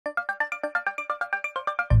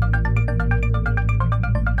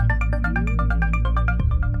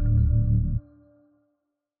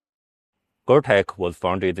Goertek was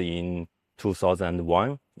founded in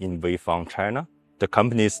 2001 in Weifang, China. The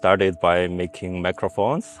company started by making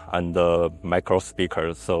microphones and micro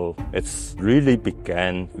speakers, so it's really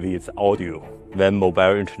began with audio. When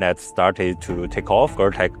mobile internet started to take off,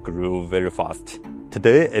 Goertek grew very fast.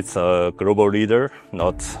 Today, it's a global leader,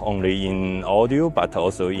 not only in audio, but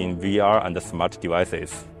also in VR and smart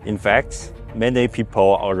devices. In fact, many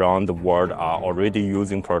people around the world are already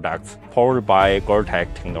using products powered by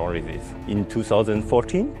Goertek technologies. In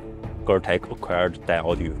 2014, Goertek acquired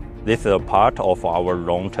Dynaudio. This is a part of our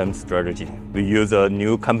long-term strategy. We use a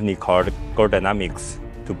new company called Goer Dynamics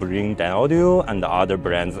to bring Dynaudio and other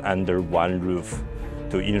brands under one roof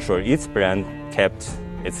to ensure each brand kept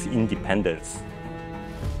its independence.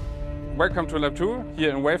 Welcome to Lab 2 here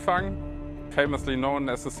in Weifang, famously known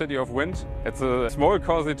as the City of Wind. It's a small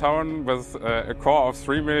cozy town with a core of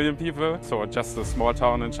 3 million people, so just a small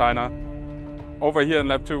town in China. Over here in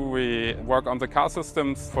Lab 2 we work on the car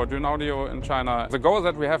systems for Dynaudio in China. The goal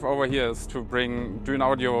that we have over here is to bring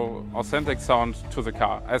Dynaudio authentic sound to the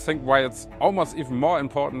car. I think why it's almost even more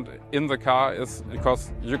important in the car is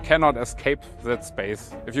because you cannot escape that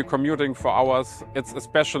space. If you're commuting for hours, it's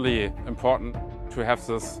especially important to have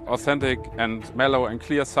this authentic and mellow and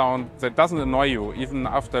clear sound that doesn't annoy you. Even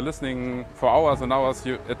after listening for hours and hours,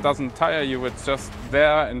 it doesn't tire you, it's just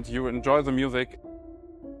there and you enjoy the music.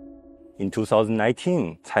 In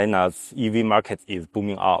 2019, China's EV market is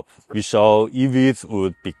booming up. We saw EVs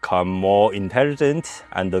would become more intelligent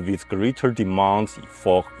and with greater demands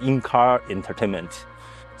for in-car entertainment.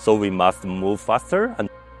 So we must move faster and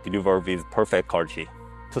deliver with perfect quality.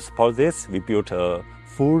 To support this, we built a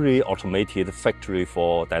fully automated factory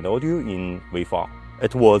for Dynaudio in Weifang.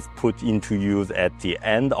 It was put into use at the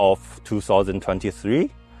end of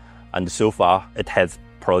 2023, and so far it has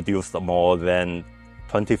produced more than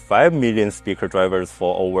 25 million speaker drivers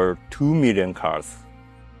for over 2 million cars.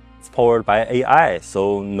 It's powered by AI,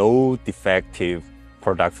 so no defective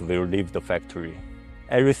products will leave the factory.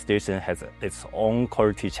 Every station has its own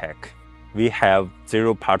quality check. We have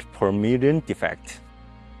 0 part per million defect.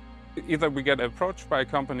 Either we get approached by a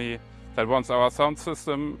company that wants our sound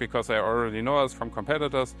system because they already know us from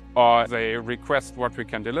competitors, or they request what we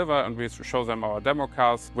can deliver and we show them our demo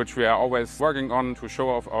cars, which we are always working on to show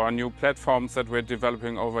off our new platforms that we're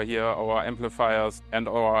developing over here, our amplifiers and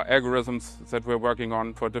our algorithms that we're working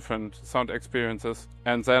on for different sound experiences.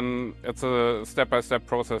 And then it's a step-by-step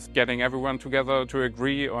process, getting everyone together to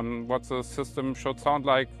agree on what the system should sound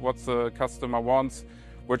like, what the customer wants,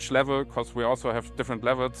 which level, because we also have different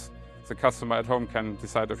levels. The customer at home can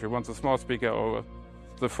decide if he wants a small speaker or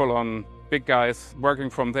the full-on big guys. Working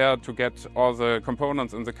from there to get all the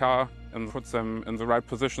components in the car and put them in the right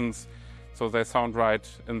positions so they sound right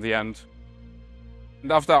in the end.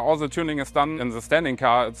 And after all the tuning is done in the standing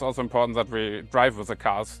car, it's also important that we drive with the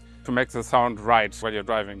cars to make the sound right while you're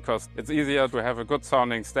driving, because it's easier to have a good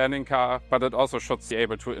sounding standing car, but it also should be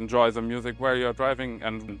able to enjoy the music while you're driving.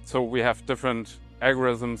 And so we have different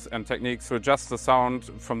algorithms and techniques to adjust the sound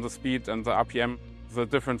from the speed and the RPM, the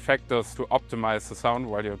different factors to optimize the sound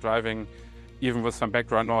while you're driving, even with some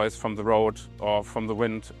background noise from the road or from the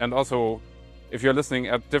wind. And also, if you're listening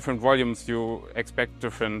at different volumes, you expect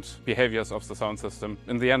different behaviors of the sound system.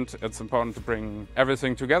 In the end, it's important to bring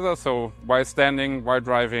everything together, so while standing, while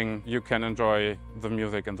driving, you can enjoy the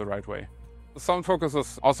music in the right way. The sound focus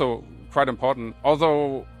is also quite important.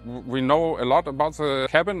 Although we know a lot about the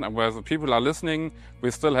cabin and where the people are listening,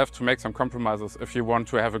 we still have to make some compromises if you want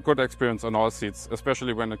to have a good experience on all seats,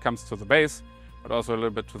 especially when it comes to the bass, but also a little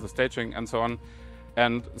bit to the staging and so on.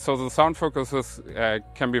 And so the sound focuses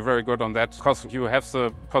can be very good on that, because you have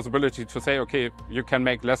the possibility to say, okay, you can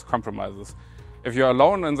make less compromises. If you're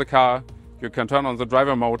alone in the car, you can turn on the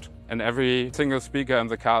driver mode and every single speaker in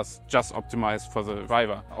the car is just optimized for the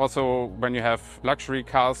driver. Also, when you have luxury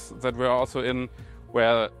cars that we're also in,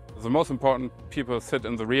 where the most important people sit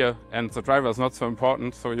in the rear and the driver is not so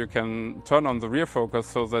important, so you can turn on the rear focus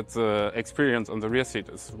so that the experience on the rear seat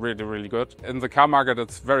is really, really good. In the car market,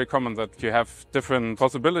 it's very common that you have different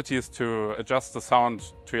possibilities to adjust the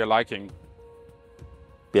sound to your liking.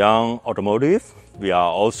 Beyond automotive, we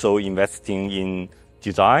are also investing in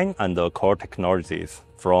design and core technologies,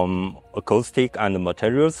 from acoustic and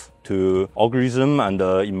materials to algorithm and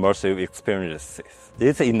immersive experiences.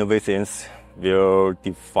 These innovations will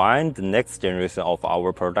define the next generation of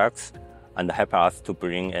our products and help us to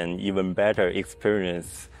bring an even better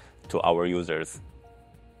experience to our users.